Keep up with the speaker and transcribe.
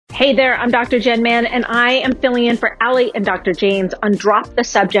Hey there, I'm Dr. Jen Mann, and I am filling in for Allie and Dr. James on Drop the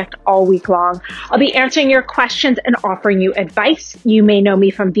Subject all week long. I'll be answering your questions and offering you advice. You may know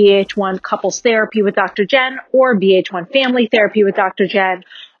me from VH1 Couples Therapy with Dr. Jen or VH1 Family Therapy with Dr. Jen,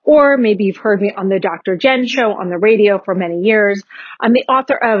 or maybe you've heard me on the Dr. Jen Show on the radio for many years. I'm the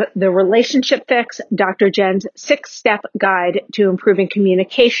author of The Relationship Fix, Dr. Jen's 6-step guide to improving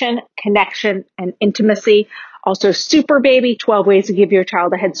communication, connection, and intimacy. Also, Super Baby, 12 ways to give your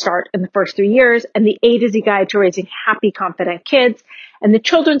child a head start in the first 3 years, and the A to Z guide to raising happy, confident kids, and the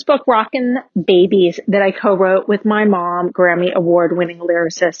children's book, Rockin' Babies, that I co-wrote with my mom, Grammy Award-winning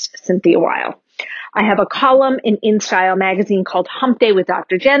lyricist Cynthia Weil. I have a column in InStyle magazine called Hump Day with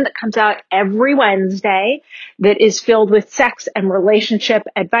Dr. Jen that comes out every Wednesday that is filled with sex and relationship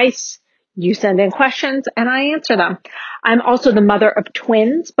advice. You send in questions and I answer them. I'm also the mother of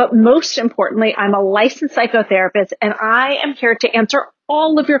twins, but most importantly, I'm a licensed psychotherapist and I am here to answer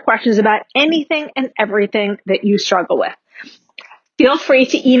all of your questions about anything and everything that you struggle with. Feel free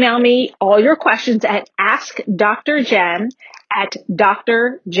to email me all your questions at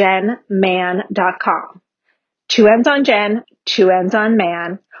askdrjen@drjenman.com. 2 N's on Jen, 2 N's on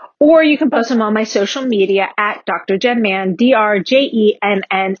man. Or you can post them on my social media at Dr. Jen Mann,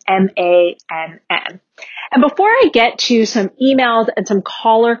 DrJenNNMANN. And before I get to some emails and some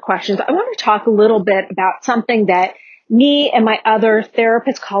caller questions, I want to talk a little bit about something that me and my other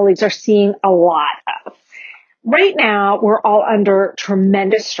therapist colleagues are seeing a lot of. Right now, we're all under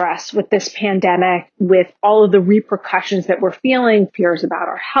tremendous stress with this pandemic, with all of the repercussions that we're feeling, fears about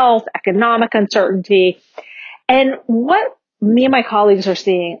our health, economic uncertainty. And what me and my colleagues are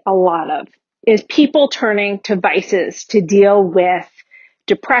seeing a lot of is people turning to vices to deal with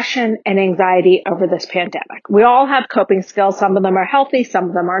depression and anxiety over this pandemic. We all have coping skills. Some of them are healthy, some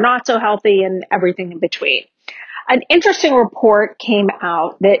of them are not so healthy, and everything in between. An interesting report came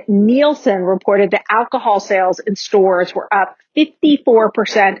out that Nielsen reported that alcohol sales in stores were up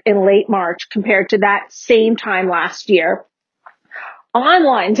 54% in late March compared to that same time last year.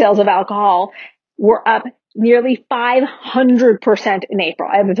 Online sales of alcohol were up nearly 500% in April.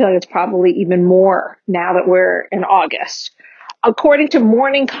 I have a feeling it's probably even more now that we're in August. According to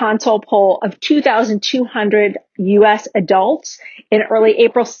Morning Consult poll of 2,200 U.S. adults in early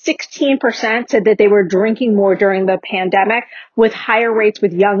April, 16% said that they were drinking more during the pandemic, with higher rates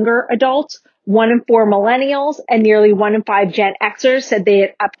with younger adults. 1 in 4 millennials and nearly 1 in 5 Gen Xers said they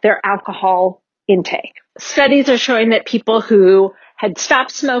had upped their alcohol intake. Studies are showing that people who had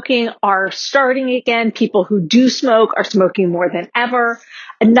stopped smoking are starting again. People who do smoke are smoking more than ever.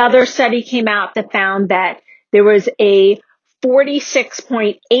 Another study came out that found that there was a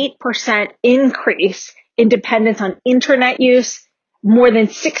 46.8% increase in dependence on internet use. More than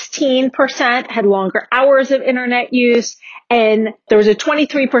 16% had longer hours of internet use, and there was a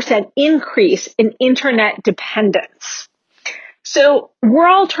 23% increase in internet dependence. So we're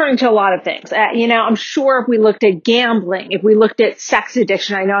all turning to a lot of things. I'm sure if we looked at gambling, if we looked at sex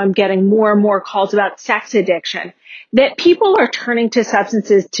addiction, I know I'm getting more and more calls about sex addiction, that people are turning to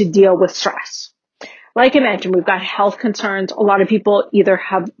substances to deal with stress. Like I mentioned, we've got health concerns. A lot of people either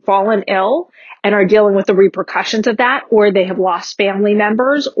have fallen ill and are dealing with the repercussions of that, or they have lost family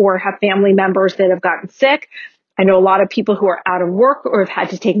members or have family members that have gotten sick. I know a lot of people who are out of work or have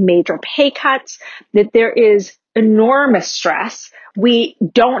had to take major pay cuts, that there is enormous stress. We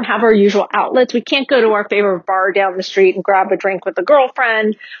don't have our usual outlets. We can't go to our favorite bar down the street and grab a drink with a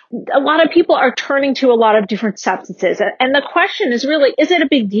girlfriend. A lot of people are turning to a lot of different substances. And the question is really, is it a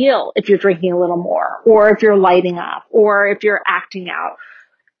big deal if you're drinking a little more, or if you're lighting up, or if you're acting out?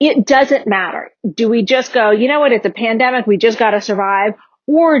 It doesn't matter. Do we just go, you know what, it's a pandemic, we just got to survive?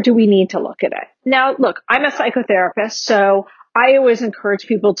 Or do we need to look at it? Now, look, I'm a psychotherapist, so I always encourage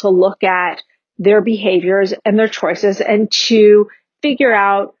people to look at their behaviors and their choices and to figure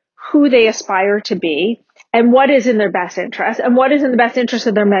out who they aspire to be and what is in their best interest and what is in the best interest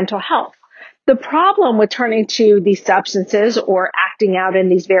of their mental health. The problem with turning to these substances or acting out in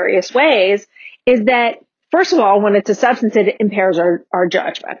these various ways is that, first of all, when it's a substance, it impairs our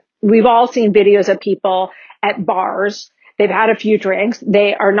judgment. We've all seen videos of people at bars. They've had a few drinks.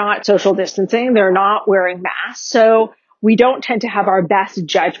 They are not social distancing. They're not wearing masks. So we don't tend to have our best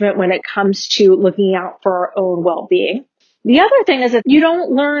judgment when it comes to looking out for our own well-being. The other thing is that you don't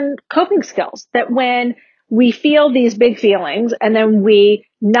learn coping skills, that when we feel these big feelings and then we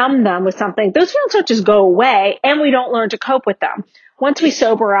numb them with something, those feelings don't just go away and we don't learn to cope with them. Once we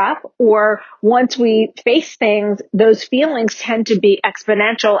sober up or once we face things, those feelings tend to be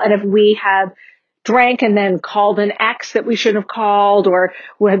exponential. And if we have drank and then called an ex that we shouldn't have called, or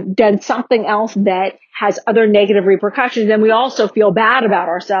we have done something else that has other negative repercussions, then we also feel bad about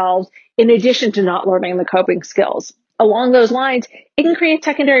ourselves in addition to not learning the coping skills. Along those lines, it can create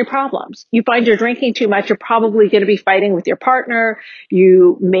secondary problems. You find you're drinking too much, you're probably going to be fighting with your partner.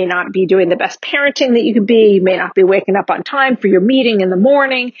 You may not be doing the best parenting that you could be. You may not be waking up on time for your meeting in the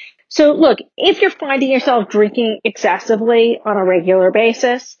morning. So look, if you're finding yourself drinking excessively on a regular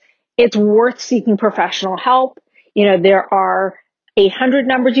basis, it's worth seeking professional help. There are 800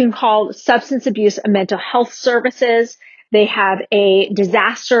 numbers you can call: substance abuse and mental health services. They have a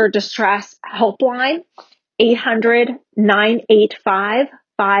disaster distress helpline,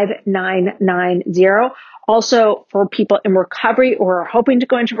 800-985-5990. Also, for people in recovery or hoping to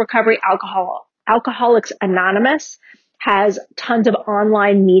go into recovery, Alcoholics Anonymous has tons of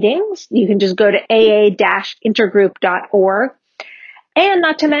online meetings. You can just go to aa-intergroup.org. And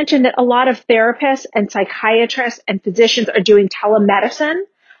not to mention that a lot of therapists and psychiatrists and physicians are doing telemedicine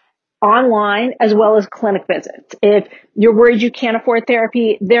online as well as clinic visits. If you're worried you can't afford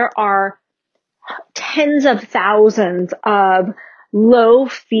therapy, there are tens of thousands of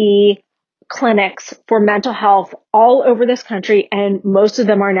low-fee clinics for mental health all over this country, and most of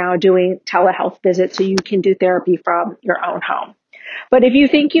them are now doing telehealth visits, so you can do therapy from your own home. But if you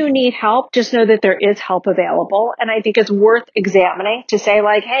think you need help, just know that there is help available. And I think it's worth examining to say,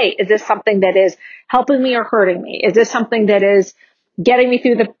 like, hey, is this something that is helping me or hurting me? Is this something that is getting me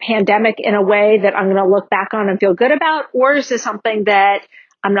through the pandemic in a way that I'm going to look back on and feel good about? Or is this something that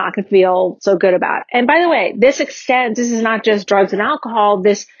I'm not going to feel so good about? And by the way, this is not just drugs and alcohol.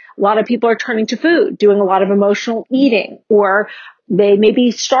 A lot of people are turning to food, doing a lot of emotional eating, or they may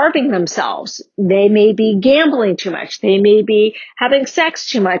be starving themselves. They may be gambling too much. They may be having sex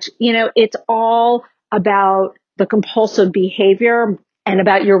too much. It's all about the compulsive behavior and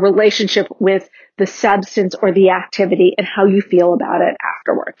about your relationship with the substance or the activity and how you feel about it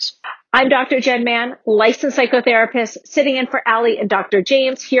afterwards. I'm Dr. Jen Mann, licensed psychotherapist, sitting in for Allie and Dr.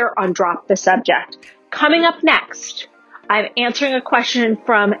 James here on Drop the Subject. Coming up next, I'm answering a question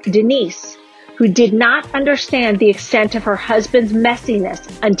from Denise, who did not understand the extent of her husband's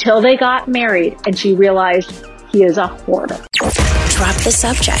messiness until they got married and she realized he is a hoarder. Drop the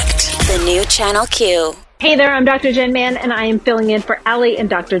Subject, the new Channel Q. Hey there, I'm Dr. Jen Mann, and I am filling in for Allie and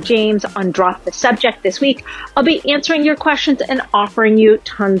Dr. James on Drop the Subject this week. I'll be answering your questions and offering you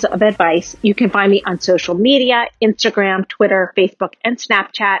tons of advice. You can find me on social media, Instagram, Twitter, Facebook, and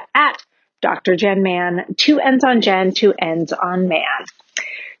Snapchat at Dr. Jen Mann, 2 N's on Jen, 2 N's on Man.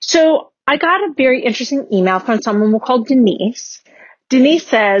 So I got a very interesting email from someone called Denise. Denise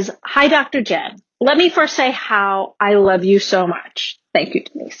says, "Hi, Dr. Jen. Let me first say how I love you so much." Thank you,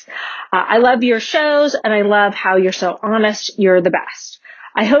 Denise. I love your shows and I love how you're so honest. You're the best.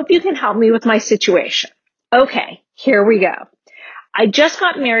 I hope you can help me with my situation. Okay, here we go. I just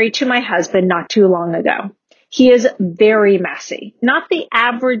got married to my husband not too long ago. He is very messy, not the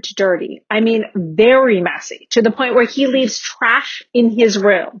average dirty. I mean, very messy, to the point where he leaves trash in his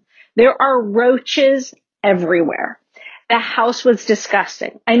room. There are roaches everywhere. The house was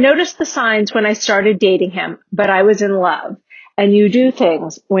disgusting. I noticed the signs when I started dating him, but I was in love. And you do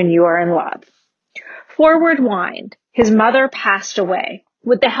things when you are in love. Forward wind. His mother passed away.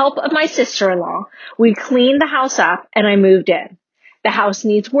 With the help of my sister-in-law, we cleaned the house up and I moved in. The house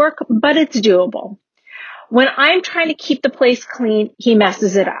needs work, but it's doable. When I'm trying to keep the place clean, he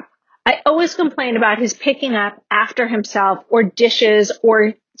messes it up. I always complain about his picking up after himself or dishes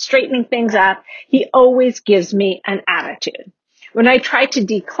or straightening things up. He always gives me an attitude. When I try to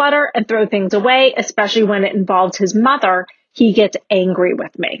declutter and throw things away, especially when it involves his mother, he gets angry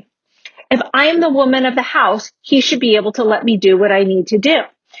with me. If I am the woman of the house, he should be able to let me do what I need to do.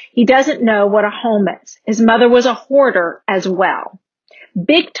 He doesn't know what a home is. His mother was a hoarder as well.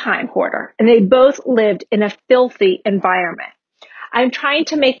 Big time hoarder, and they both lived in a filthy environment. I'm trying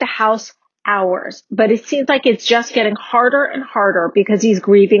to make the house ours, but it seems like it's just getting harder and harder because he's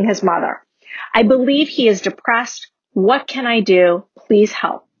grieving his mother. I believe he is depressed. What can I do? Please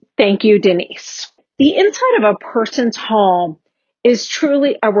help. Thank you, Denise. The inside of a person's home is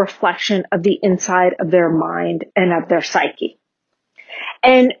truly a reflection of the inside of their mind and of their psyche.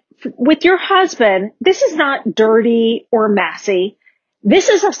 And with your husband, this is not dirty or messy. This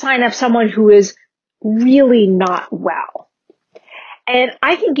is a sign of someone who is really not well. And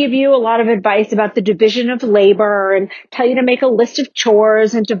I can give you a lot of advice about the division of labor and tell you to make a list of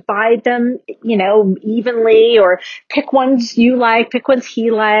chores and divide them, evenly, or pick ones you like, pick ones he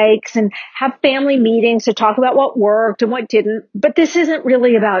likes, and have family meetings to talk about what worked and what didn't. But this isn't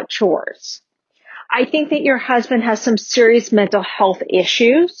really about chores. I think that your husband has some serious mental health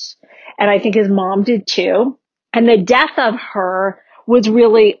issues, And I think his mom did too. And the death of her was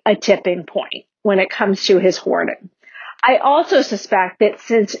really a tipping point when it comes to his hoarding. I also suspect that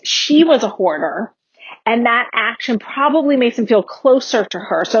since she was a hoarder, and that action probably makes him feel closer to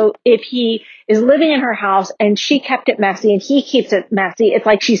her. So if he is living in her house and she kept it messy and he keeps it messy, it's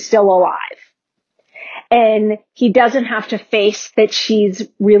like she's still alive. And he doesn't have to face that she's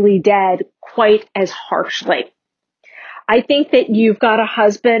really dead quite as harshly. I think that you've got a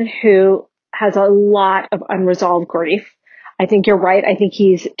husband who has a lot of unresolved grief. I think you're right. I think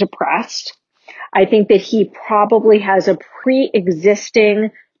he's depressed. I think that he probably has a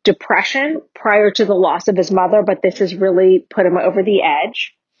pre-existing depression prior to the loss of his mother, but this has really put him over the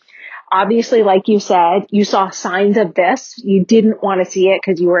edge. Obviously, like you said, you saw signs of this. You didn't want to see it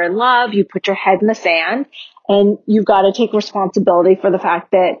because you were in love. You put your head in the sand, and you've got to take responsibility for the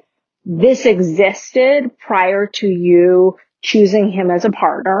fact that this existed prior to you choosing him as a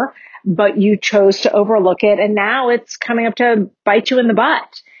partner, but you chose to overlook it. And now it's coming up to bite you in the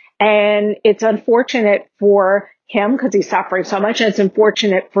butt. And it's unfortunate for him because he's suffering so much. And it's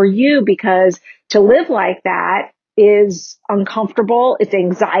unfortunate for you because to live like that is uncomfortable. It's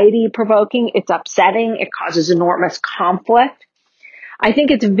anxiety provoking. It's upsetting. It causes enormous conflict. I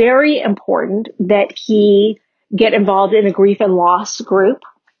think it's very important that he get involved in a grief and loss group.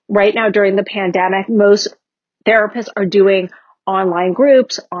 Right now during the pandemic, most therapists are doing online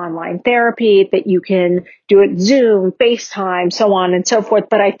groups, online therapy that you can do it Zoom, FaceTime, so on and so forth.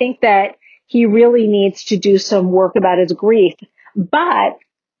 But I think that he really needs to do some work about his grief. But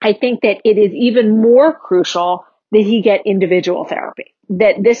I think that it is even more crucial that he get individual therapy,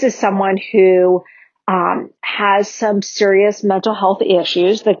 that this is someone who has some serious mental health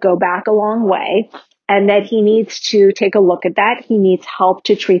issues that go back a long way, and that he needs to take a look at that. He needs help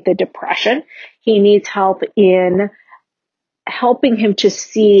to treat the depression. He needs help in helping him to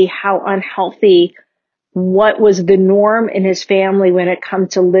see how unhealthy what was the norm in his family when it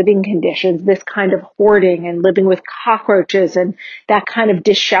comes to living conditions, this kind of hoarding and living with cockroaches and that kind of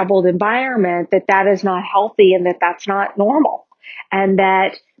disheveled environment, that is not healthy and that's not normal. And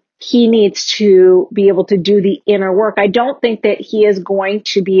that he needs to be able to do the inner work. I don't think that he is going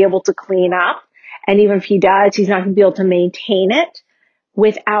to be able to clean up. And even if he does, he's not going to be able to maintain it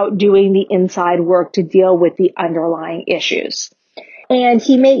without doing the inside work to deal with the underlying issues. And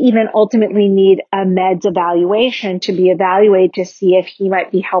he may even ultimately need a meds evaluation to be evaluated to see if he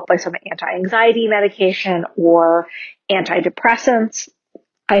might be helped by some anti-anxiety medication or antidepressants.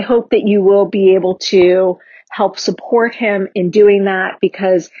 I hope that you will be able to help support him in doing that,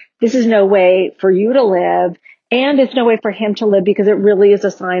 because this is no way for you to live, and it's no way for him to live, because it really is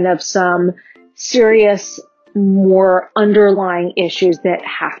a sign of some serious, more underlying issues that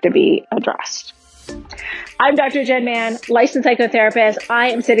have to be addressed. I'm Dr. Jen Mann, licensed psychotherapist. I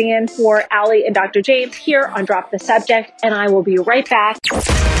am sitting in for Allie and Dr. James here on Drop the Subject, and I will be right back.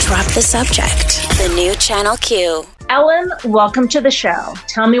 Drop the Subject, the new Channel Q. Ellen, welcome to the show.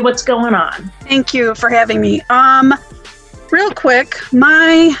 Tell me what's going on. Thank you for having me. Real quick,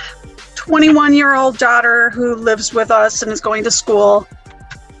 my 21-year-old daughter who lives with us and is going to school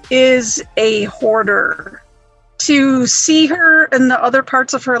is a hoarder. To see her in the other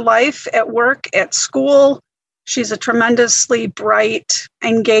parts of her life, at work, at school, she's a tremendously bright,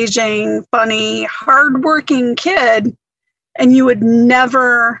 engaging, funny, hardworking kid, and you would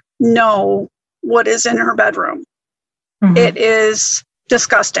never know what is in her bedroom. Mm-hmm. It is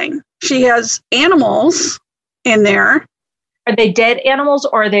disgusting. She has animals in there. Are they dead animals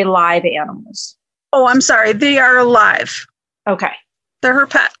or are they live animals? Oh, I'm sorry. They are alive. Okay. They're her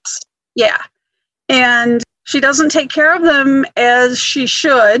pets. Yeah. And she doesn't take care of them as she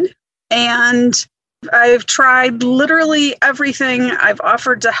should. And I've tried literally everything. I've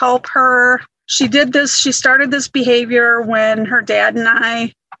offered to help her. She started this behavior when her dad and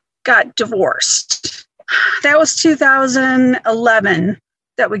I got divorced. That was 2011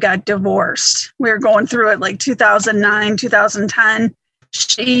 that we got divorced. We were going through it like 2009, 2010.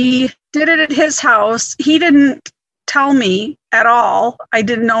 She did it at his house. He didn't tell me at all. I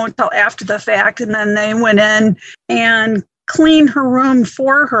didn't know until after the fact. And then they went in and cleaned her room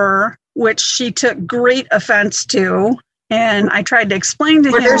for her, which she took great offense to. And I tried to explain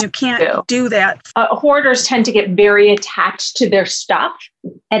to him, you can't do that. Hoarders tend to get very attached to their stuff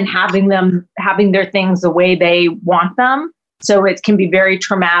and having their things the way they want them. So it can be very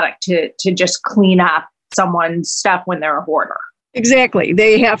traumatic to just clean up someone's stuff when they're a hoarder. Exactly.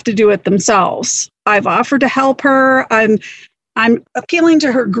 They have to do it themselves. I've offered to help her. I'm appealing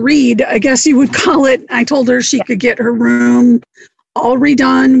to her greed, I guess you would call it. I told her she could get her room all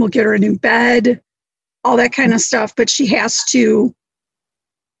redone. We'll get her a new bed, all that kind of stuff. But she has to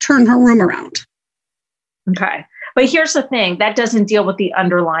turn her room around. Okay. But here's the thing, that doesn't deal with the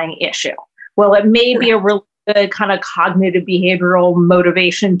underlying issue. Well, it may be a really good kind of cognitive behavioral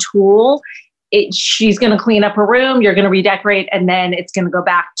motivation tool. She's going to clean up her room, you're going to redecorate, and then it's going to go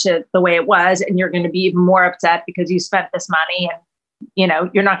back to the way it was. And you're going to be even more upset because you spent this money and,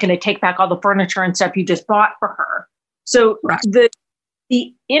 you're not going to take back all the furniture and stuff you just bought for her. So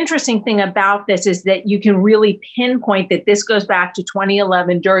the interesting thing about this is that you can really pinpoint that this goes back to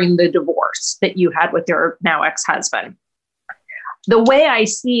 2011 during the divorce that you had with your now ex-husband. The way I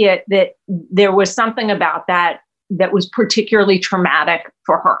see it, that there was something about that was particularly traumatic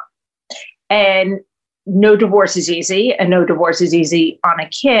for her. And no divorce is easy, and no divorce is easy on a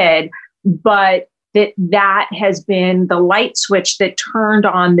kid, but that has been the light switch that turned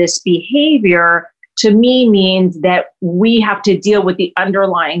on this behavior, to me means that we have to deal with the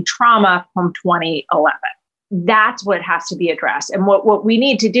underlying trauma from 2011. That's what has to be addressed. And what we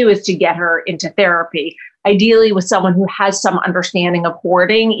need to do is to get her into therapy, ideally with someone who has some understanding of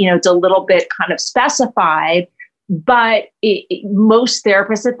hoarding. It's a little bit kind of specified, but most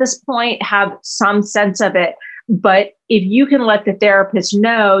therapists at this point have some sense of it. But if you can let the therapist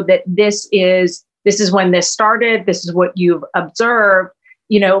know that this is when this started, this is what you've observed,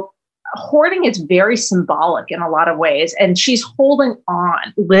 hoarding is very symbolic in a lot of ways. And she's holding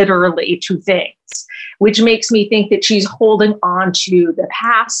on literally to things, which makes me think that she's holding on to the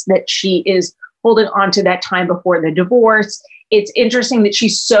past, that she is holding on to that time before the divorce. It's interesting that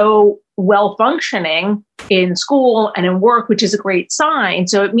she's so well functioning in school and in work, which is a great sign.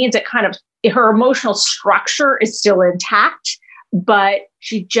 So it means that kind of her emotional structure is still intact, but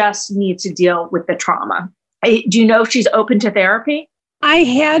she just needs to deal with the trauma. Do you know if she's open to therapy? I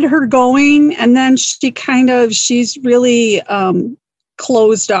had her going, and then she's really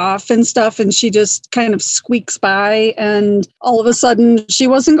closed off and stuff, and she just kind of squeaks by, and all of a sudden she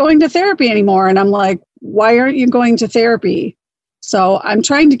wasn't going to therapy anymore. And I'm like, why aren't you going to therapy? So I'm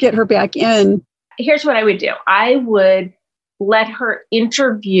trying to get her back in. Here's what I would do. I would let her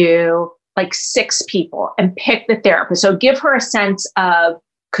interview like 6 people and pick the therapist. So give her a sense of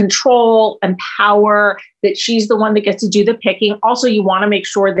control and power, that she's the one that gets to do the picking. Also, you want to make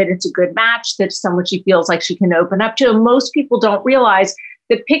sure that it's a good match, that someone she feels like she can open up to. And most people don't realize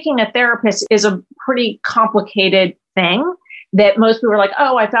that picking a therapist is a pretty complicated thing, that most people are like,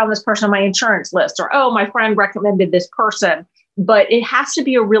 oh, I found this person on my insurance list, or, oh, my friend recommended this person. But it has to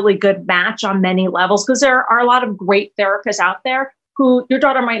be a really good match on many levels, because there are a lot of great therapists out there who your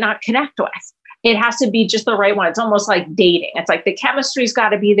daughter might not connect with. It has to be just the right one. It's almost like dating. It's like the chemistry's got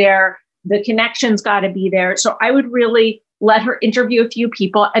to be there. The connection's got to be there. So I would really let her interview a few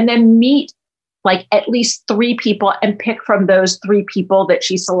people and then meet like at least 3 people and pick from those 3 people that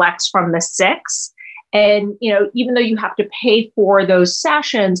she selects from the 6. And, even though you have to pay for those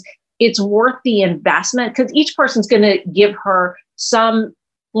sessions, it's worth the investment, because each person's going to give her some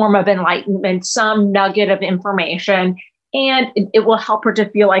form of enlightenment, some nugget of information, and it will help her to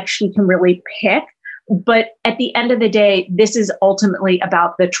feel like she can really pick. But at the end of the day, this is ultimately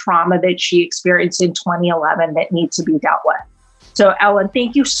about the trauma that she experienced in 2011 that needs to be dealt with. So, Ellen,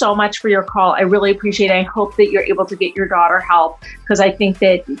 thank you so much for your call. I really appreciate it. I hope that you're able to get your daughter help, because I think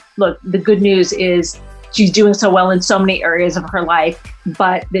that, look, the good news is she's doing so well in so many areas of her life,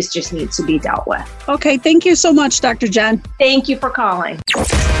 but this just needs to be dealt with. Okay. Thank you so much, Dr. Jen. Thank you for calling.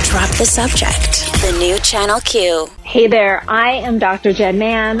 Drop the subject. The new Channel Q. Hey there. I am Dr. Jen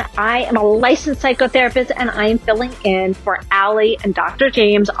Mann. I am a licensed psychotherapist, and I am filling in for Allie and Dr.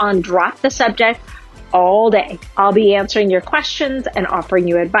 James on Drop the Subject all day. I'll be answering your questions and offering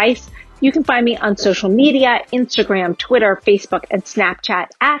you advice. You can find me on social media, Instagram, Twitter, Facebook, and Snapchat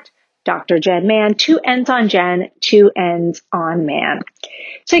at Dr. Jen Mann, 2 N's on Jen, 2 N's on Mann.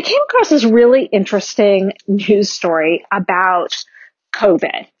 So I came across this really interesting news story about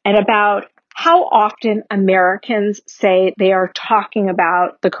COVID and about how often Americans say they are talking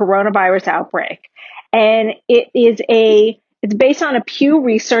about the coronavirus outbreak. And it's based on a Pew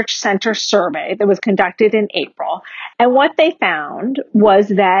Research Center survey that was conducted in April. And what they found was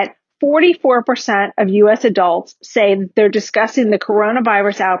that 44% of U.S. adults say that they're discussing the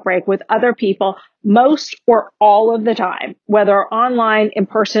coronavirus outbreak with other people most or all of the time, whether online, in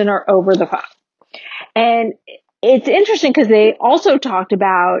person, or over the phone. And it's interesting because they also talked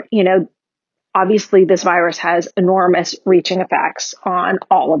about, obviously this virus has enormous reaching effects on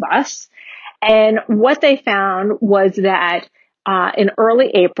all of us. And what they found was that in early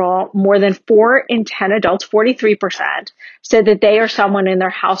April, more than 4 in 10 adults, 43%, said that they or someone in their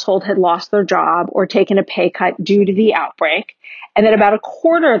household had lost their job or taken a pay cut due to the outbreak. And then about a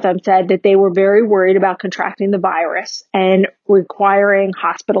quarter of them said that they were very worried about contracting the virus and requiring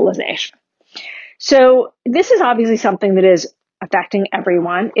hospitalization. So this is obviously something that is affecting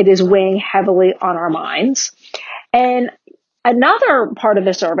everyone. It is weighing heavily on our minds. And another part of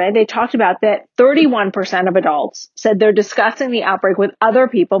the survey, they talked about that 31% of adults said they're discussing the outbreak with other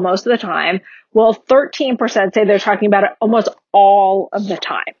people most of the time, while 13% say they're talking about it almost all of the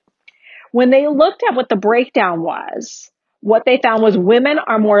time. When they looked at what the breakdown was, what they found was women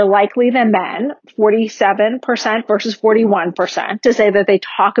are more likely than men, 47% versus 41%, to say that they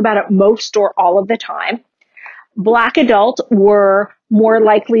talk about it most or all of the time. Black adults were more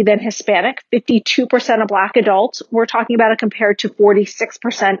likely than Hispanic. 52% of Black adults were talking about it compared to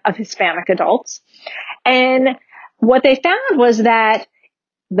 46% of Hispanic adults. And what they found was that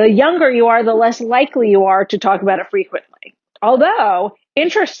the younger you are, the less likely you are to talk about it frequently. Although,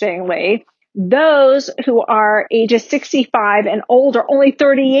 interestingly, those who are ages 65 and older, only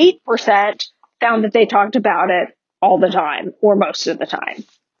 38% found that they talked about it all the time or most of the time.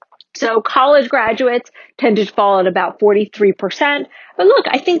 So college graduates tend to fall at about 43%. But look,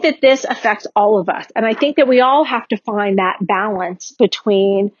 I think that this affects all of us. And I think that we all have to find that balance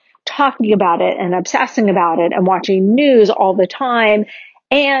between talking about it and obsessing about it and watching news all the time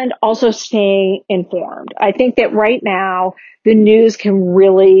and also staying informed. I think that right now the news can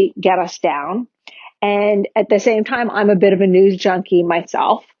really get us down. And at the same time, I'm a bit of a news junkie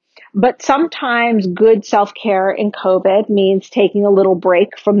myself. But sometimes good self-care in COVID means taking a little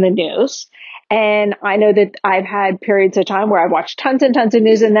break from the news. And I know that I've had periods of time where I've watched tons and tons of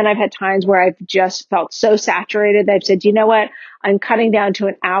news. And then I've had times where I've just felt so saturated that I've said, you know what, I'm cutting down to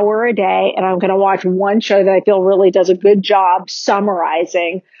an hour a day and I'm going to watch one show that I feel really does a good job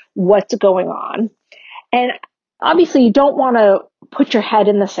summarizing what's going on. And obviously you don't want to put your head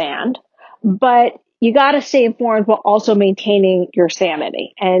in the sand, but you got to stay informed while also maintaining your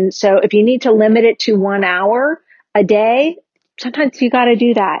sanity. And so if you need to limit it to 1 hour a day, sometimes you got to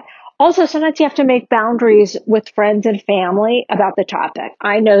do that. Also, sometimes you have to make boundaries with friends and family about the topic.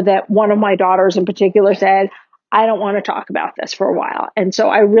 I know that one of my daughters in particular said, I don't want to talk about this for a while. And so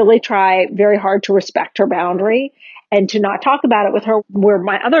I really try very hard to respect her boundary and to not talk about it with her, where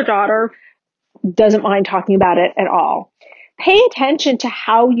my other daughter doesn't mind talking about it at all. Pay attention to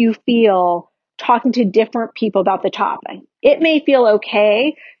how you feel talking to different people about the topic. It may feel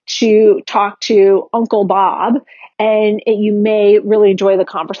okay to talk to Uncle Bob, and you may really enjoy the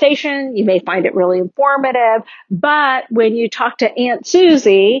conversation. You may find it really informative. But when you talk to Aunt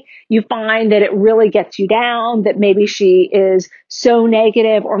Susie, you find that it really gets you down, that maybe she is so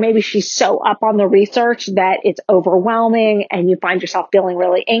negative, or maybe she's so up on the research that it's overwhelming and you find yourself feeling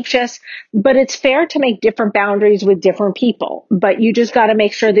really anxious. But it's fair to make different boundaries with different people. But you just got to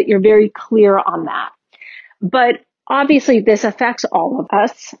make sure that you're very clear on that. But obviously, this affects all of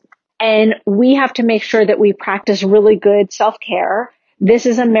us. And we have to make sure that we practice really good self-care. This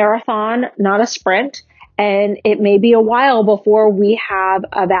is a marathon, not a sprint. And it may be a while before we have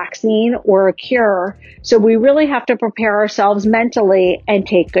a vaccine or a cure. So we really have to prepare ourselves mentally and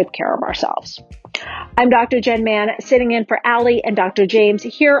take good care of ourselves. I'm Dr. Jen Mann, sitting in for Allie and Dr. James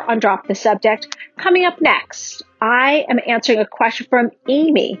here on Drop the Subject. Coming up next, I am answering a question from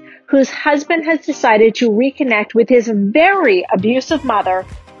Amy, whose husband has decided to reconnect with his very abusive mother,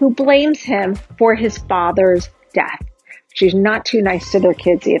 who blames him for his father's death. She's not too nice to their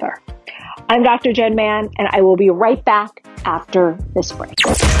kids either. I'm Dr. Jen Mann, and I will be right back after this break.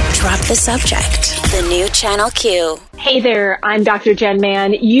 Drop the Subject, the new Channel Q. Hey there, I'm Dr. Jen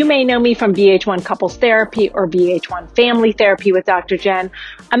Mann. You may know me from VH1 Couples Therapy or VH1 Family Therapy with Dr. Jen.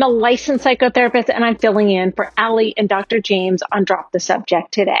 I'm a licensed psychotherapist, and I'm filling in for Allie and Dr. James on Drop the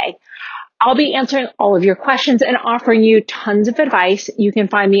Subject today. I'll be answering all of your questions and offering you tons of advice. You can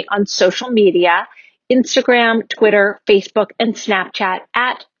find me on social media, Instagram, Twitter, Facebook, and Snapchat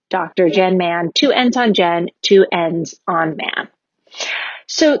at Dr. Jen Mann, 2 N's on Jen, 2 N's on Mann.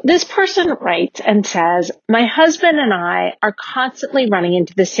 So this person writes and says, my husband and I are constantly running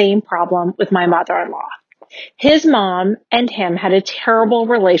into the same problem with my mother-in-law. His mom and him had a terrible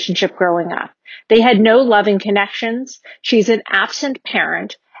relationship growing up. They had no loving connections. She's an absent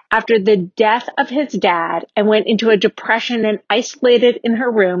parent after the death of his dad and went into a depression and isolated in her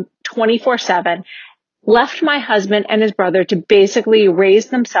room 24/7, left my husband and his brother to basically raise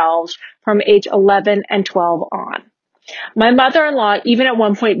themselves from age 11 and 12 on. My mother-in-law even at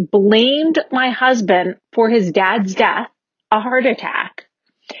one point blamed my husband for his dad's death, a heart attack.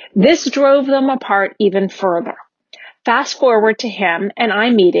 This drove them apart even further. Fast forward to him and I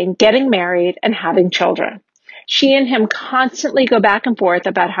meeting, getting married, and having children. She and him constantly go back and forth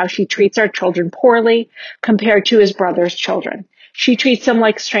about how she treats our children poorly compared to his brother's children. She treats them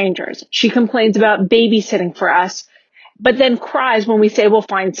like strangers. She complains about babysitting for us, but then cries when we say we'll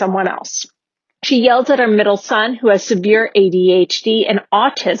find someone else. She yells at our middle son, who has severe ADHD and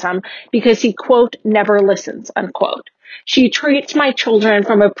autism, because he, quote, never listens, unquote. She treats my children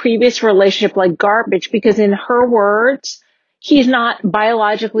from a previous relationship like garbage because, in her words, he's not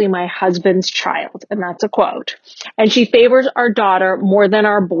biologically my husband's child, and that's a quote. And she favors our daughter more than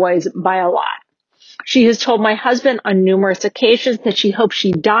our boys by a lot. She has told my husband on numerous occasions that she hopes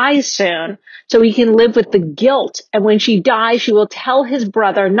she dies soon so he can live with the guilt, and when she dies, she will tell his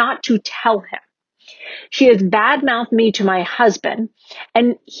brother not to tell him. She has badmouthed me to my husband,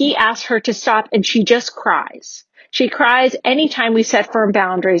 and he asks her to stop, and she just cries. She cries anytime we set firm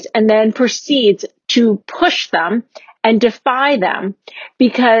boundaries and then proceeds to push them and defy them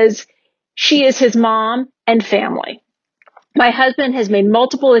because she is his mom and family. My husband has made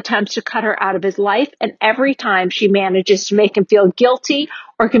multiple attempts to cut her out of his life, and every time she manages to make him feel guilty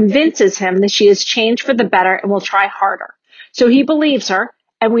or convinces him that she has changed for the better and will try harder. So he believes her,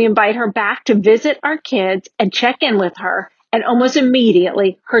 and we invite her back to visit our kids and check in with her, and almost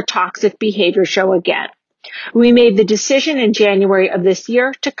immediately her toxic behavior show again. We made the decision in January of this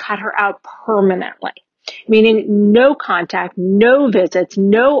year to cut her out permanently, meaning no contact, no visits,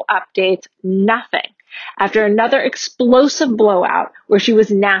 no updates, nothing, after another explosive blowout where she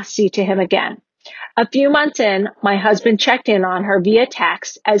was nasty to him again. A few months in, my husband checked in on her via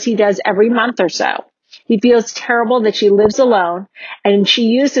text, as he does every month or so. He feels terrible that she lives alone, and she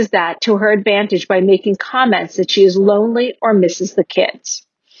uses that to her advantage by making comments that she is lonely or misses the kids.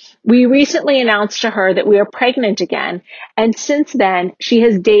 We recently announced to her that we are pregnant again, and since then, she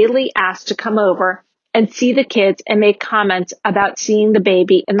has daily asked to come over and see the kids and make comments about seeing the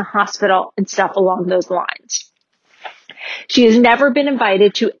baby in the hospital and stuff along those lines. She has never been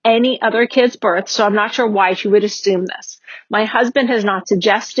invited to any other kid's birth, so I'm not sure why she would assume this. My husband has not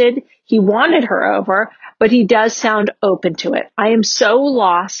suggested he wanted her over, but he does sound open to it. I am so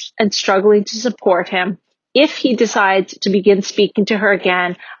lost and struggling to support him. If he decides to begin speaking to her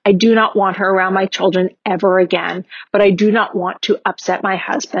again, I do not want her around my children ever again, but I do not want to upset my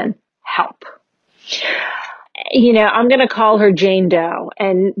husband. Help. I'm going to call her Jane Doe.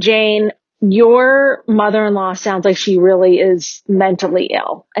 And Jane, your mother-in-law sounds like she really is mentally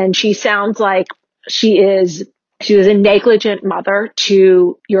ill. And she sounds like she was a negligent mother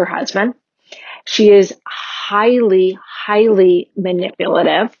to your husband. She is highly, highly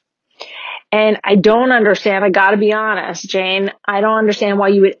manipulative. And I don't understand. I got to be honest, Jane, I don't understand why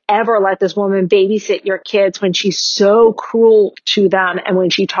you would ever let this woman babysit your kids when she's so cruel to them and when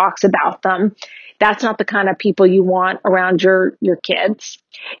she talks about them. That's not the kind of people you want around your kids.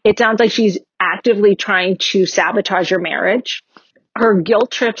 It sounds like she's actively trying to sabotage your marriage. Her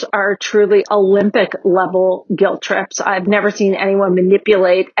guilt trips are truly Olympic level guilt trips. I've never seen anyone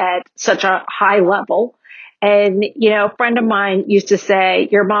manipulate at such a high level. And, a friend of mine used to say,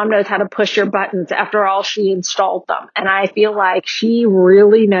 your mom knows how to push your buttons. After all, she installed them. And I feel like she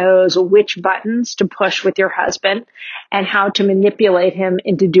really knows which buttons to push with your husband and how to manipulate him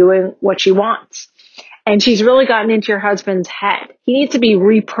into doing what she wants. And she's really gotten into your husband's head. He needs to be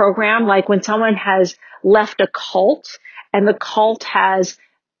reprogrammed, like when someone has left a cult and the cult has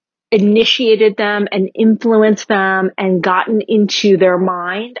initiated them and influenced them and gotten into their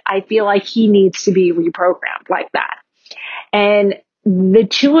mind. I feel like he needs to be reprogrammed like that. And the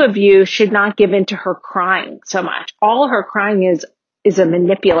two of you should not give in to her crying so much. All her crying is a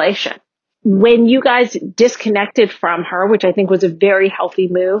manipulation. When you guys disconnected from her, which I think was a very healthy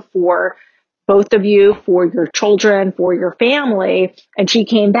move for both of you, for your children, for your family, and she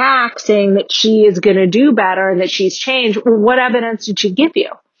came back saying that she is going to do better and that she's changed, what evidence did she give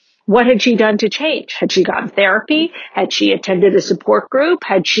you? What had she done to change? Had she gotten therapy? Had she attended a support group?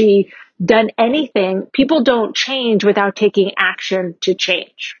 Had she done anything? People don't change without taking action to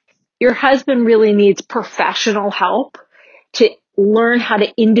change. Your husband really needs professional help to learn how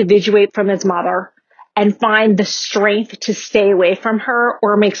to individuate from his mother and find the strength to stay away from her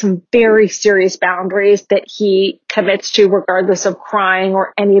or make some very serious boundaries that he commits to regardless of crying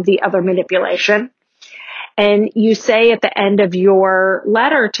or any of the other manipulation. And you say at the end of your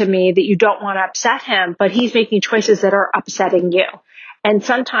letter to me that you don't want to upset him, but he's making choices that are upsetting you. And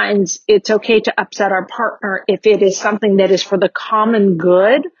sometimes it's okay to upset our partner if it is something that is for the common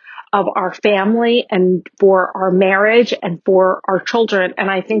good of our family and for our marriage and for our children.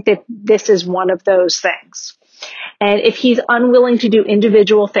 And I think that this is one of those things. And if he's unwilling to do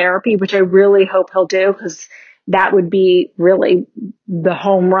individual therapy, which I really hope he'll do, because that would be really the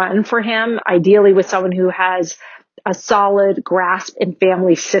home run for him, ideally with someone who has a solid grasp in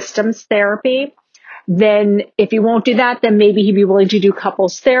family systems therapy. Then if he won't do that, then maybe he'd be willing to do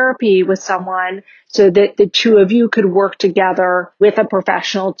couples therapy with someone so that the two of you could work together with a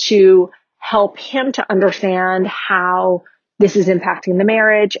professional to help him to understand how this is impacting the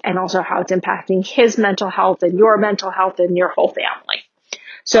marriage and also how it's impacting his mental health and your mental health and your whole family.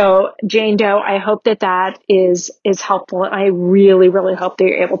 So Jane Doe, I hope that is helpful. And I really, really hope that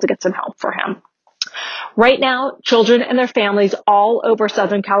you're able to get some help for him. Right now, children and their families all over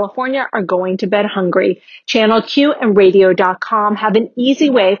Southern California are going to bed hungry. Channel Q and radio.com have an easy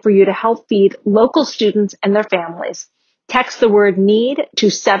way for you to help feed local students and their families. Text the word NEED to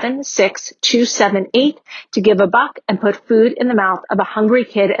 76278 to give $1 and put food in the mouth of a hungry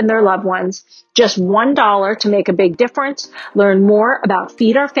kid and their loved ones. Just $1 to make a big difference. Learn more about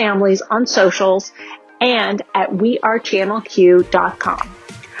Feed Our Families on socials and at wearechannelq.com.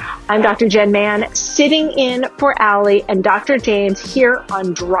 I'm Dr. Jen Mann, sitting in for Allie and Dr. James here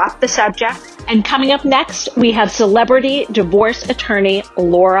on Drop the Subject. And coming up next, we have celebrity divorce attorney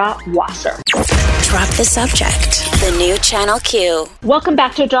Laura Wasser. Drop the Subject, the new Channel Q. Welcome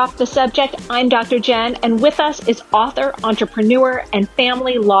back to Drop the Subject. I'm Dr. Jen, and with us is author, entrepreneur, and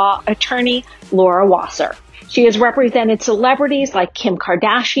family law attorney Laura Wasser. She has represented celebrities like Kim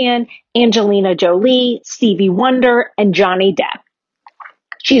Kardashian, Angelina Jolie, Stevie Wonder, and Johnny Depp.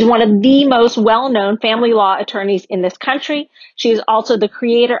 She's one of the most well-known family law attorneys in this country. She is also the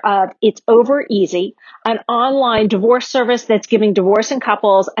creator of It's Over Easy, an online divorce service that's giving divorcing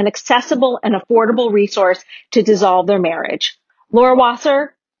couples an accessible and affordable resource to dissolve their marriage. Laura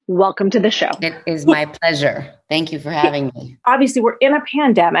Wasser, welcome to the show. It is my pleasure. Thank you for having me. Obviously, we're in a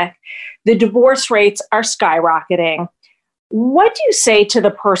pandemic. The divorce rates are skyrocketing. What do you say to the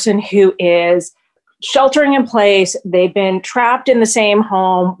person who is sheltering in place? They've been trapped in the same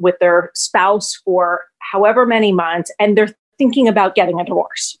home with their spouse for however many months, and they're thinking about getting a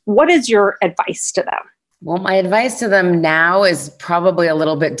divorce. What is your advice to them? Well, my advice to them now is probably a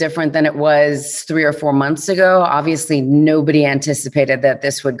little bit different than it was 3 or 4 months ago. Obviously, nobody anticipated that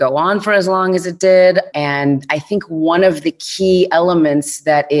this would go on for as long as it did. And I think one of the key elements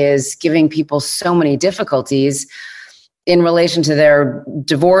that is giving people so many difficulties in relation to their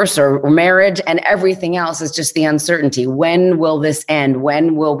divorce or marriage and everything else is just the uncertainty. When will this end?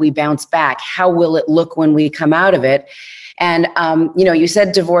 When will we bounce back? How will it look when we come out of it? And, you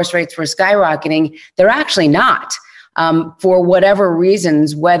said divorce rates were skyrocketing. They're actually not. For whatever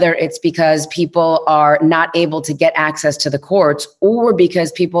reasons, whether it's because people are not able to get access to the courts or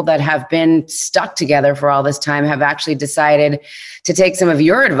because people that have been stuck together for all this time have actually decided to take some of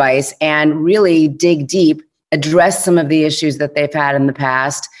your advice and really dig deep, address some of the issues that they've had in the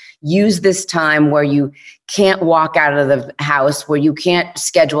past, use this time where you can't walk out of the house, where you can't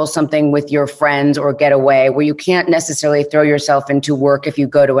schedule something with your friends or get away, where you can't necessarily throw yourself into work if you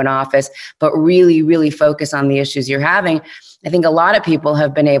go to an office, but really, really focus on the issues you're having. I think a lot of people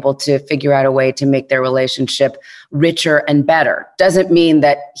have been able to figure out a way to make their relationship richer and better. Doesn't mean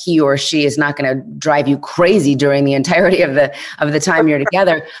that he or she is not going to drive you crazy during the entirety of the time you're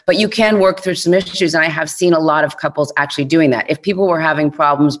together, but you can work through some issues. And I have seen a lot of couples actually doing that. If people were having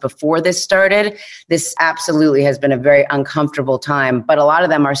problems before this started, this absolutely has been a very uncomfortable time, but a lot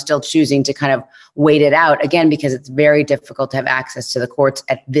of them are still choosing to kind of wait it out, again, because it's very difficult to have access to the courts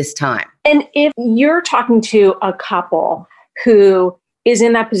at this time. And if you're talking to a couple who is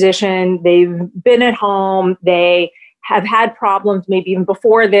in that position, they've been at home, they have had problems, maybe even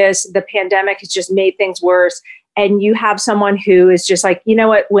before this, the pandemic has just made things worse. And you have someone who is just like, you know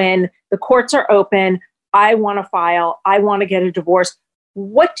what, when the courts are open, I want to file, I want to get a divorce.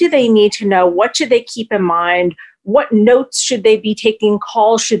 What do they need to know? What should they keep in mind? What notes should they be taking?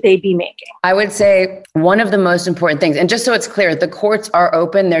 Calls should they be making? I would say one of the most important things, and just so it's clear, the courts are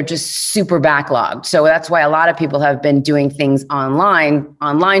open. They're just super backlogged. So that's why a lot of people have been doing things online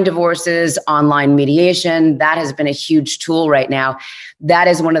divorces, online mediation. That has been a huge tool right now. That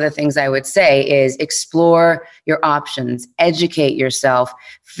is one of the things I would say is explore your options, educate yourself,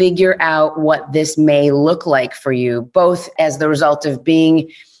 figure out what this may look like for you, both as the result of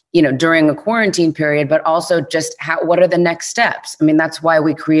being during a quarantine period, but also just what are the next steps? I mean, that's why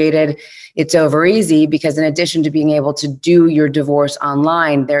we created It's Over Easy, because in addition to being able to do your divorce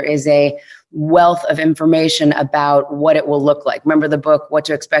online, there is a wealth of information about what it will look like. Remember the book, What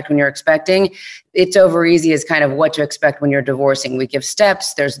to Expect When You're Expecting? It's Over Easy is kind of what to expect when you're divorcing. We give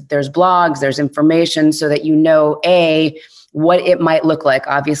steps, there's blogs, there's information so that what it might look like.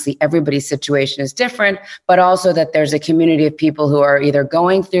 Obviously, everybody's situation is different, but also that there's a community of people who are either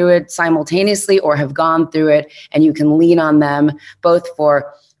going through it simultaneously or have gone through it, and you can lean on them both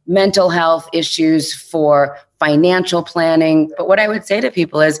for mental health issues, for financial planning. But what I would say to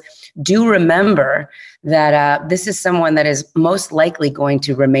people is, do remember that this is someone that is most likely going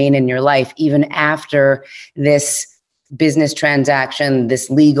to remain in your life even after this business transaction, this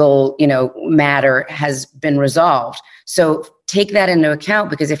legal, matter has been resolved. So take that into account,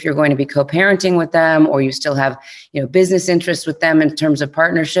 because if you're going to be co-parenting with them, or you still have, business interests with them in terms of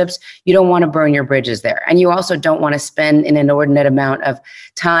partnerships, you don't want to burn your bridges there. And you also don't want to spend an inordinate amount of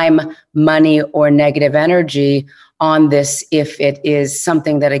time, money, or negative energy on this if it is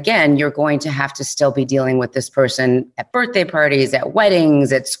something that, again, you're going to have to still be dealing with this person at birthday parties, at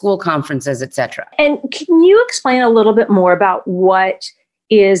weddings, at school conferences, etc. And can you explain a little bit more about what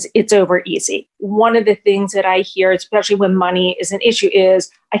is It's Over Easy? One of the things that I hear, especially when money is an issue, is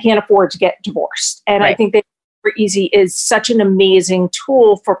I can't afford to get divorced. And right. I think that It's Over Easy is such an amazing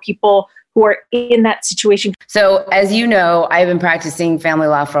tool for people who are in that situation. So as you know, I've been practicing family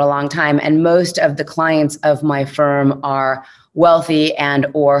law for a long time, and most of the clients of my firm are wealthy and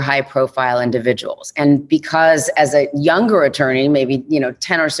or high profile individuals. And because as a younger attorney, maybe,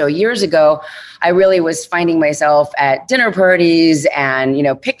 10 or so years ago, I really was finding myself at dinner parties and,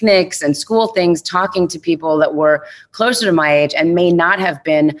 picnics and school things, talking to people that were closer to my age and may not have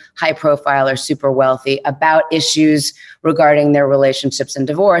been high profile or super wealthy about issues regarding their relationships and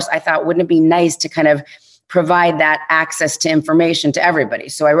divorce. I thought, wouldn't it be nice to kind of provide that access to information to everybody?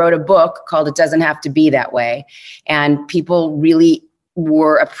 So I wrote a book called It Doesn't Have to Be That Way. And people really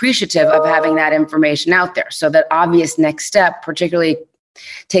were appreciative of having that information out there. So that obvious next step, particularly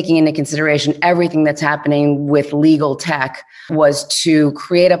taking into consideration everything that's happening with legal tech, was to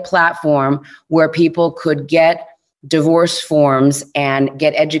create a platform where people could get divorce forms and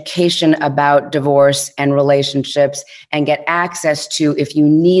get education about divorce and relationships, and get access to, if you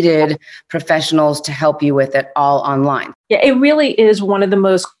needed professionals to help you with it, all online. Yeah, it really is one of the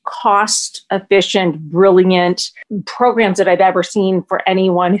most cost efficient, brilliant programs that I've ever seen for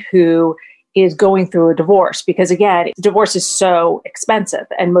anyone who is going through a divorce. Because again, divorce is so expensive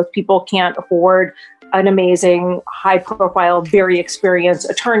and most people can't afford an amazing, high profile, very experienced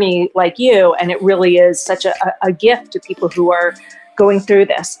attorney like you. And it really is such a gift to people who are going through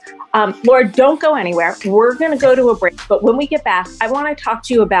this. Laura, don't go anywhere. We're going to go to a break. But when we get back, I want to talk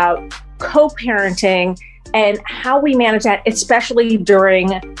to you about co-parenting and how we manage that, especially during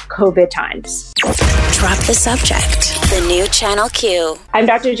COVID times. Drop the Subject, the new Channel Q. I'm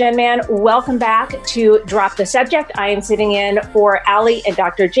Dr. Jen Mann. Welcome back to Drop the Subject. I am sitting in for Allie and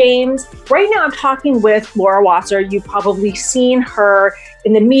Dr. James. Right now, I'm talking with Laura Wasser. You've probably seen her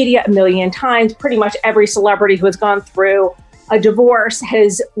in the media a million times. Pretty much every celebrity who has gone through a divorce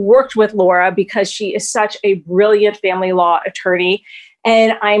has worked with Laura because she is such a brilliant family law attorney.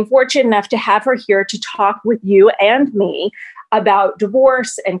 And I'm fortunate enough to have her here to talk with you and me about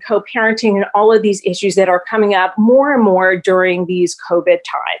divorce and co-parenting and all of these issues that are coming up more and more during these COVID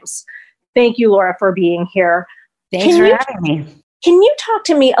times. Thank you, Laura, for being here. Thanks for having me. Can you talk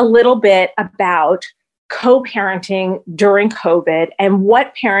to me a little bit about co-parenting during COVID and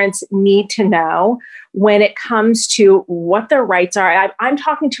what parents need to know when it comes to what their rights are? I'm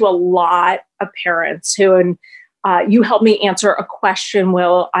talking to a lot of parents who, and you helped me answer a question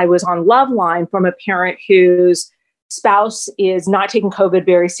while I was on Loveline from a parent whose spouse is not taking COVID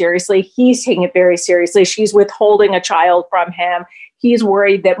very seriously. He's taking it very seriously. She's withholding a child from him. He's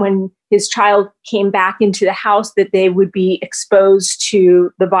worried that when his child came back into the house that they would be exposed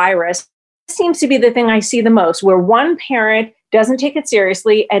to the virus. It seems to be the thing I see the most, where one parent doesn't take it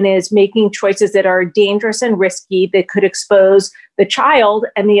seriously and is making choices that are dangerous and risky that could expose the child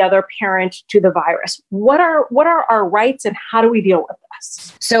and the other parent to the virus. What are our rights and how do we deal with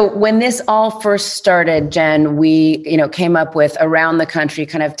this? So when this all first started, Jen, we came up with around the country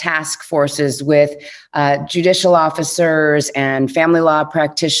kind of task forces with judicial officers and family law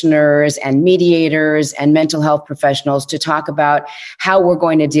practitioners and mediators and mental health professionals to talk about how we're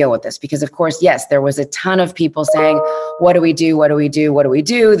going to deal with this. Because of course, yes, there was a ton of people saying, what do we do? What do we do? What do we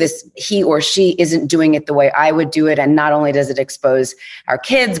do? This, he or she isn't doing it the way I would do it. And not only does it expose our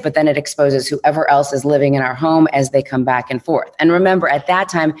kids, but then it exposes whoever else is living in our home as they come back and forth. And remember, at that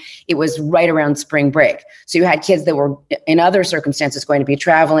time, it was right around spring break. So you had kids that were in other circumstances going to be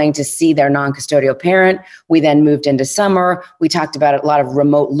traveling to see their non-custodial parent. We then moved into summer. We talked about a lot of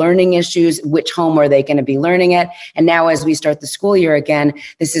remote learning issues. Which home are they going to be learning at? And now as we start the school year again,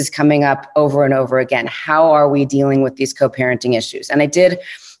 this is coming up over and over again. How are we dealing with these co-parenting issues? And I did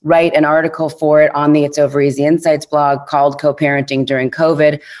write an article for it on the It's Over Easy Insights blog called Co-Parenting During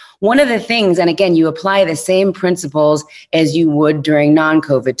COVID. One of the things, and again, you apply the same principles as you would during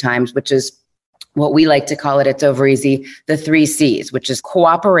non-COVID times, which is what we like to call it, It's Over Easy, the 3 C's, which is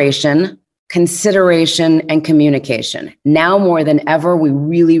cooperation, consideration, and communication. Now more than ever, we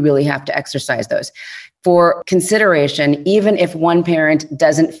really, really have to exercise those. For consideration, even if one parent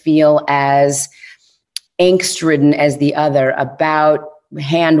doesn't feel as angst-ridden as the other about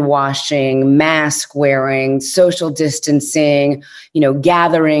hand washing, mask wearing, social distancing,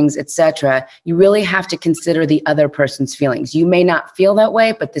 gatherings, etc., you really have to consider the other person's feelings. You may not feel that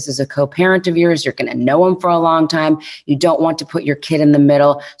way, but this is a co-parent of yours. You're going to know them for a long time. You don't want to put your kid in the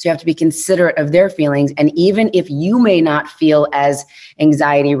middle. So you have to be considerate of their feelings. And even if you may not feel as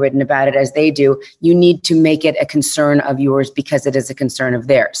anxiety ridden about it as they do, you need to make it a concern of yours because it is a concern of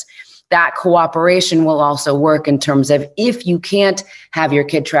theirs. That cooperation will also work in terms of if you can't have your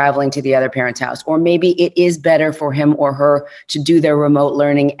kid traveling to the other parent's house, or maybe it is better for him or her to do their remote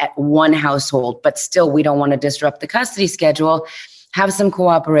learning at one household, but still we don't want to disrupt the custody schedule. Have some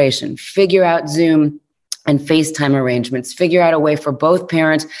cooperation, figure out Zoom and FaceTime arrangements, figure out a way for both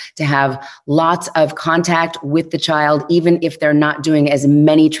parents to have lots of contact with the child, even if they're not doing as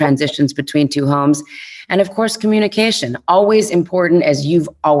many transitions between 2 homes. And of course, communication, always important, as you've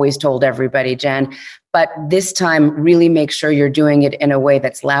always told everybody, Jen. But this time, really make sure you're doing it in a way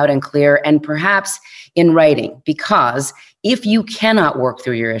that's loud and clear, and perhaps in writing, because if you cannot work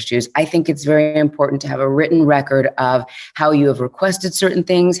through your issues, I think it's very important to have a written record of how you have requested certain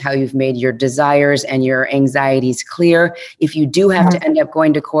things, how you've made your desires and your anxieties clear. If you do have to end up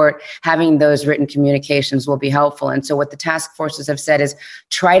going to court, having those written communications will be helpful. And so what the task forces have said is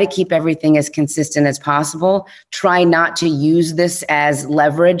try to keep everything as consistent as possible. Try not to use this as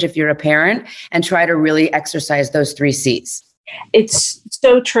leverage if you're a parent, and try to really exercise those 3 C's. It's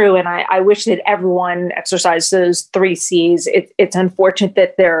so true. And I wish that everyone exercised those 3 C's. It's unfortunate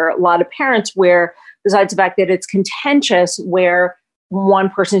that there are a lot of parents where, besides the fact that it's contentious, where one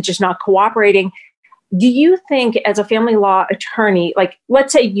person is just not cooperating. Do you think, as a family law attorney, like,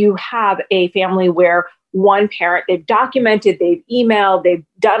 let's say you have a family where one parent, they've documented, they've emailed, they've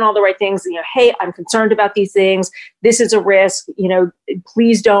done all the right things, hey, I'm concerned about these things. This is a risk,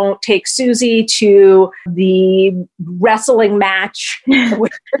 please don't take Susie to the wrestling match where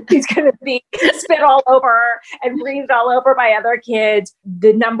he's going to be spit all over and breathed all over by other kids.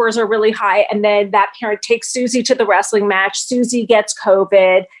 The numbers are really high. And then that parent takes Susie to the wrestling match. Susie gets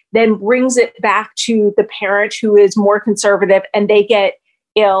COVID, then brings it back to the parent who is more conservative, and they get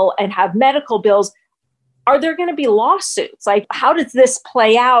ill and have medical bills. Are there going to be lawsuits? Like, how does this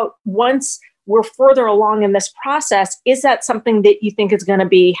play out once we're further along in this process? Is that something that you think is going to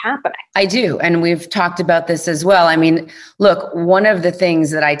be happening? I do. And we've talked about this as well. I mean, look, one of the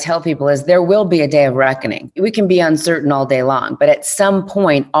things that I tell people is there will be a day of reckoning. We can be uncertain all day long, but at some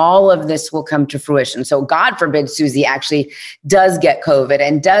point, all of this will come to fruition. So God forbid Susie actually does get COVID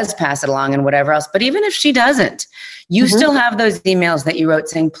and does pass it along and whatever else. But even if she doesn't, you still have those emails that you wrote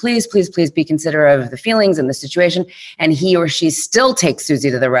saying, please, please, please be considerate of the feelings and the situation. And he or she still takes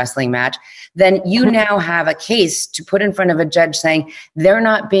Susie to the wrestling match. Then you now have a case to put in front of a judge saying they're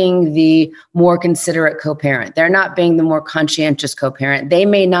not being the more considerate co-parent. They're not being the more conscientious co-parent. They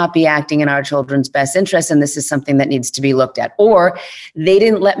may not be acting in our children's best interest, and this is something that needs to be looked at. Or they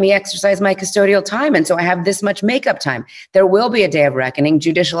didn't let me exercise my custodial time, and so I have this much makeup time. There will be a day of reckoning.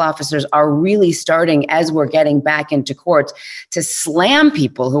 Judicial officers are really starting, as we're getting back into courts, to slam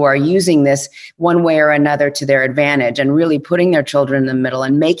people who are using this one way or another to their advantage and really putting their children in the middle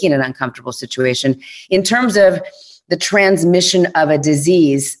and making it an uncomfortable situation. In terms of the transmission of a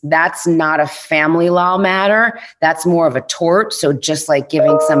disease, that's not a family law matter. That's more of a tort. So just like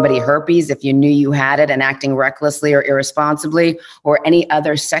giving somebody herpes if you knew you had it and acting recklessly or irresponsibly, or any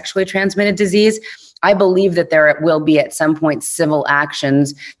other sexually transmitted disease, I believe that there will be at some point civil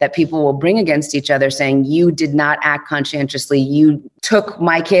actions that people will bring against each other saying, you did not act conscientiously, you took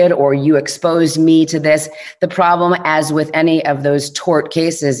my kid, or you exposed me to this. The problem, as with any of those tort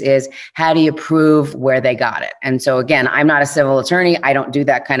cases, is how do you prove where they got it? And so again, I'm not a civil attorney. I don't do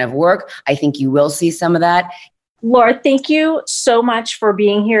that kind of work. I think you will see some of that. Laura, thank you so much for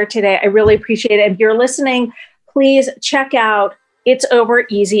being here today. I really appreciate it. If you're listening, please check out It's Over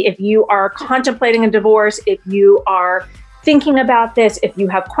Easy. If you are contemplating a divorce, if you are thinking about this, if you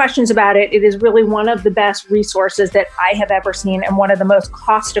have questions about it, it is really one of the best resources that I have ever seen and one of the most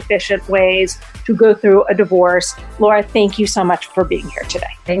cost-efficient ways to go through a divorce. Laura, thank you so much for being here today.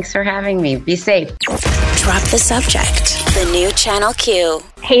 Thanks for having me. Be safe. Drop the subject. The new Channel Q.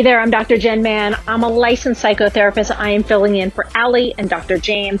 Hey there, I'm Dr. Jen Mann. I'm a licensed psychotherapist. I am filling in for Allie and Dr.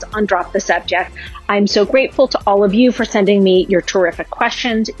 James on Drop the Subject. I'm so grateful to all of you for sending me your terrific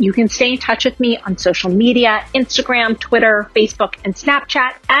questions. You can stay in touch with me on social media, Instagram, Twitter, Facebook, and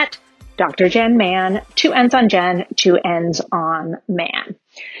Snapchat at Dr. Jen Mann, 2 N's on Jen, 2 N's on Man.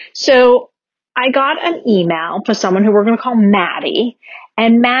 So I got an email from someone who we're going to call Maddie,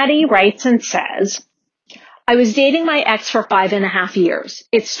 and Maddie writes and says, I was dating my ex for 5.5 years.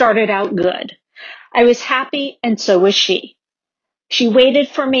 It started out good. I was happy and so was she. She waited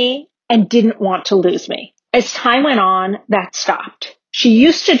for me and didn't want to lose me. As time went on, that stopped. She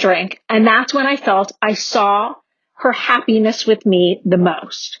used to drink, and that's when I felt I saw her happiness with me the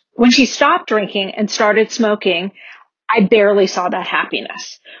most. When she stopped drinking and started smoking, I barely saw that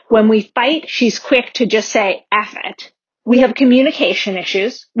happiness. When we fight, she's quick to just say, F it. We have communication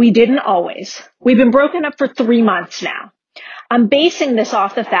issues. We didn't always. We've been broken up for 3 months now. I'm basing this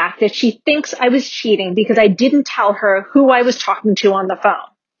off the fact that she thinks I was cheating because I didn't tell her who I was talking to on the phone.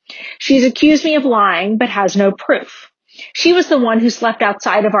 She's accused me of lying, but has no proof. She was the one who slept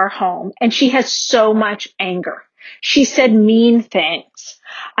outside of our home, and she has so much anger. She said mean things.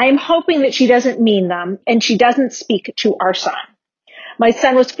 I am hoping that she doesn't mean them, and she doesn't speak to our son. My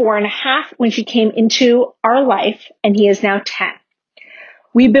son was 4.5 when she came into our life, and he is now 10.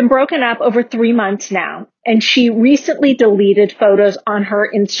 We've been broken up over 3 months now, and she recently deleted photos on her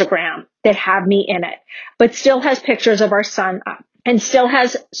Instagram that have me in it, but still has pictures of our son up, and still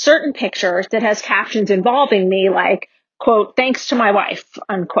has certain pictures that has captions involving me like, quote, thanks to my wife,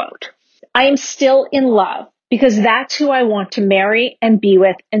 unquote. I am still in love because that's who I want to marry and be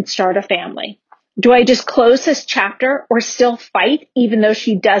with and start a family. Do I just close this chapter or still fight even though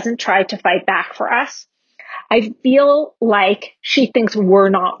she doesn't try to fight back for us? I feel like she thinks we're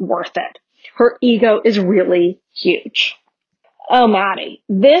not worth it. Her ego is really huge. Oh, Maddie,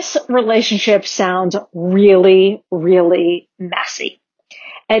 this relationship sounds really, really messy.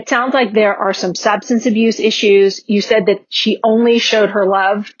 It sounds like there are some substance abuse issues. You said that she only showed her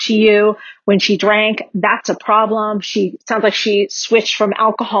love to you when she drank. That's a problem. Sounds like she switched from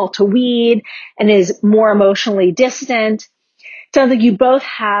alcohol to weed and is more emotionally distant. Sounds like you both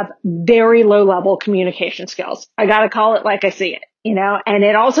have very low level communication skills. I got to call it like I see it, and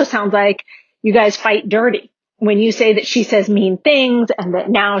it also sounds like you guys fight dirty when you say that she says mean things and that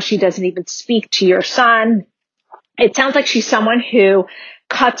now she doesn't even speak to your son. It sounds like she's someone who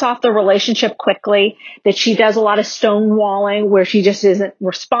cuts off the relationship quickly, that she does a lot of stonewalling where she just isn't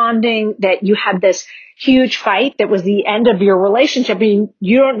responding, that you had this huge fight that was the end of your relationship. I mean,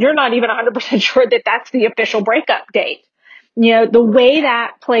 you're not even 100% sure that that's the official breakup date. The way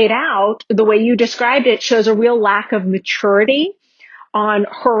that played out, the way you described it, shows a real lack of maturity on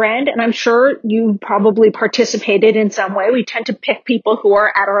her end. And I'm sure you probably participated in some way. We tend to pick people who are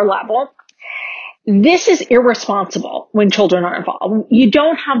at our level. This is irresponsible when children are involved. You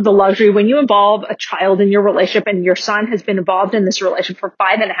don't have the luxury when you involve a child in your relationship, and your son has been involved in this relationship for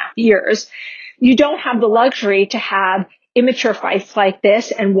 5.5 years. You don't have the luxury to have immature fights like this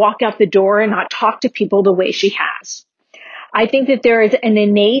and walk out the door and not talk to people the way she has. I think that there is an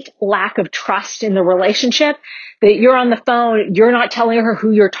innate lack of trust in the relationship, that you're on the phone, you're not telling her who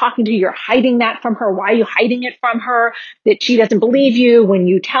you're talking to, you're hiding that from her. Why are you hiding it from her? That she doesn't believe you when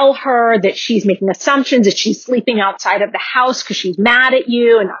you tell her, that she's making assumptions, that she's sleeping outside of the house because she's mad at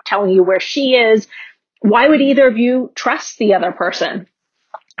you and not telling you where she is. Why would either of you trust the other person?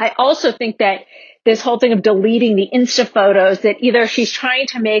 I also think that this whole thing of deleting the Insta photos, that either she's trying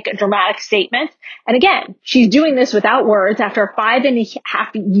to make a dramatic statement, and again, she's doing this without words after a 5.5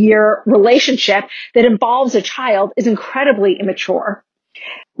 year relationship that involves a child, is incredibly immature.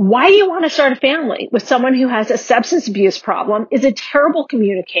 Why do you want to start a family with someone who has a substance abuse problem, is a terrible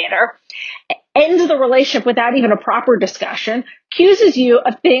communicator, ends the relationship without even a proper discussion, accuses you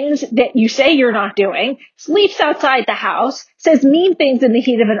of things that you say you're not doing, sleeps outside the house, says mean things in the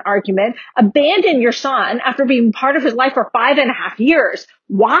heat of an argument, abandon your son after being part of his life for 5.5 years?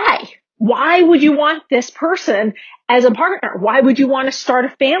 Why? Why would you want this person as a partner? Why would you want to start a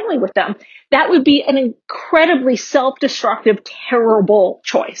family with them? That would be an incredibly self-destructive, terrible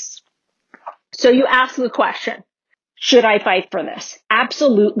choice. So you ask the question, should I fight for this?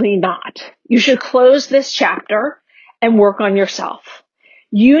 Absolutely not. You should close this chapter and work on yourself.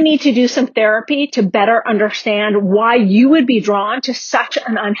 You need to do some therapy to better understand why you would be drawn to such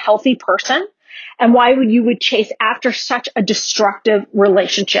an unhealthy person and why you would chase after such a destructive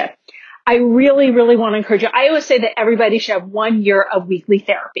relationship. I really, really want to encourage you. I always say that everybody should have 1 year of weekly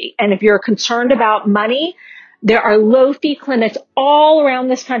therapy. And if you're concerned about money, There are low-fee clinics all around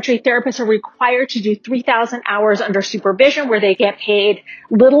this country. Therapists are required to do 3,000 hours under supervision where they get paid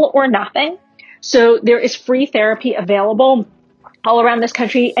little or nothing. So there is free therapy available all around this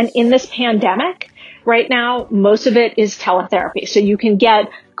country. And in this pandemic, right now, most of it is teletherapy. So you can get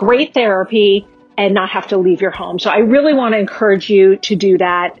great therapy and not have to leave your home. So I really want to encourage you to do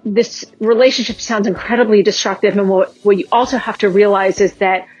that. This relationship sounds incredibly destructive. And what you also have to realize is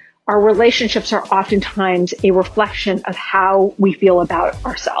that our relationships are oftentimes a reflection of how we feel about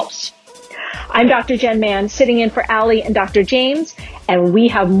ourselves. I'm Dr. Jen Mann, sitting in for Allie and Dr. James, and we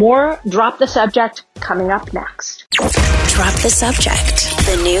have more Drop the Subject coming up next. Drop the Subject,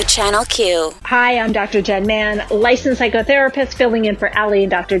 the new Channel Q. Hi, I'm Dr. Jen Mann, licensed psychotherapist, filling in for Allie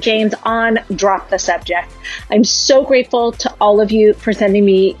and Dr. James on Drop the Subject. I'm so grateful to all of you for sending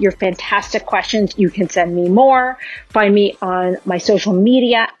me your fantastic questions. You can send me more. Find me on my social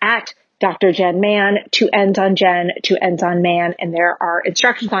media at Dr. Jen Mann, 2 N's on Jen, 2 N's on Mann, and there are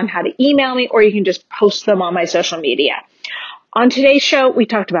instructions on how to email me, or you can just post them on my social media. On today's show, we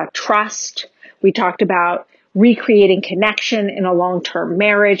talked about trust. We talked about recreating connection in a long-term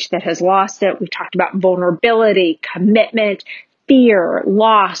marriage that has lost it. We talked about vulnerability, commitment, fear,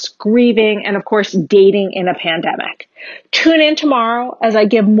 loss, grieving, and of course, dating in a pandemic. Tune in tomorrow as I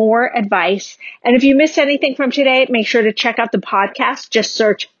give more advice. And if you missed anything from today, make sure to check out the podcast. Just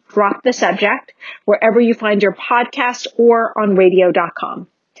search Drop the Subject wherever you find your podcast or on radio.com.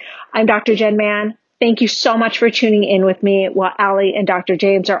 I'm Dr. Jen Mann. Thank you so much for tuning in with me while Allie and Dr.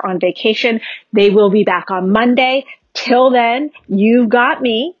 James are on vacation. They will be back on Monday. Till then, you've got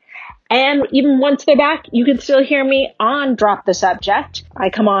me. And even once they're back, you can still hear me on Drop the Subject. I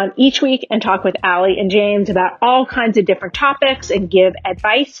come on each week and talk with Allie and James about all kinds of different topics and give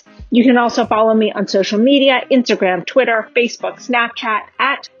advice. You can also follow me on social media, Instagram, Twitter, Facebook, Snapchat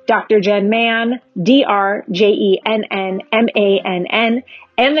at Dr. Jen Mann, DrJennMann,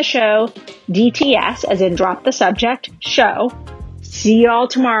 and the show DTS, as in Drop the Subject, show. See you all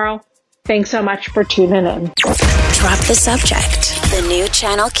tomorrow. Thanks so much for tuning in. Drop the Subject, the new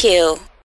Channel Q.